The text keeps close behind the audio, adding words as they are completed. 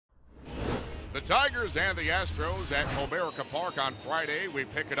The Tigers and the Astros at Comerica Park on Friday. We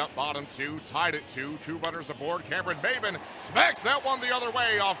pick it up bottom two, tied at two runners aboard. Cameron Maben smacks that one the other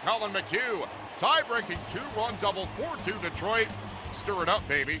way off Colin McHugh. Tie-breaking 2-run double, 4-2 Detroit. Stir it up,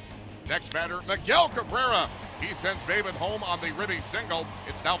 baby. Next batter, Miguel Cabrera. He sends Maben home on the Ribby single.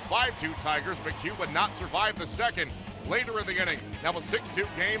 It's now 5-2 Tigers. McHugh would not survive the second. Later in the inning, now a 6-2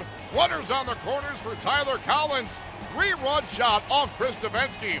 game. Runners on the corners for Tyler Collins. 3-run shot off Chris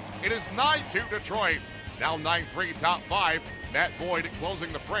Davinsky. It is 9-2 Detroit. Now 9-3 top five. Matt Boyd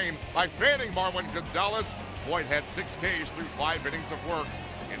closing the frame by fanning Marwin Gonzalez. Boyd had 6 Ks through 5 innings of work.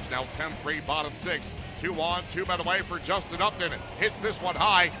 It's now 10-3 bottom 6. 2 on, 2 men away for Justin Upton. Hits this one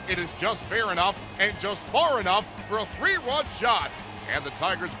high. It is just fair enough and just far enough for a 3-run shot. And the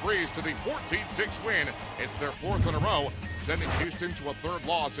Tigers breeze to the 14-6 win. It's their 4th in a row, sending Houston to a 3rd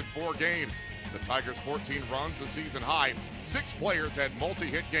loss in 4 games. The Tigers' 14 runs, a season high. 6 players had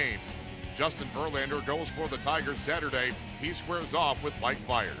multi-hit games. Justin Verlander goes for the Tigers Saturday. He squares off with Mike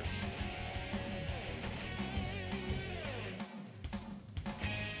Fiers.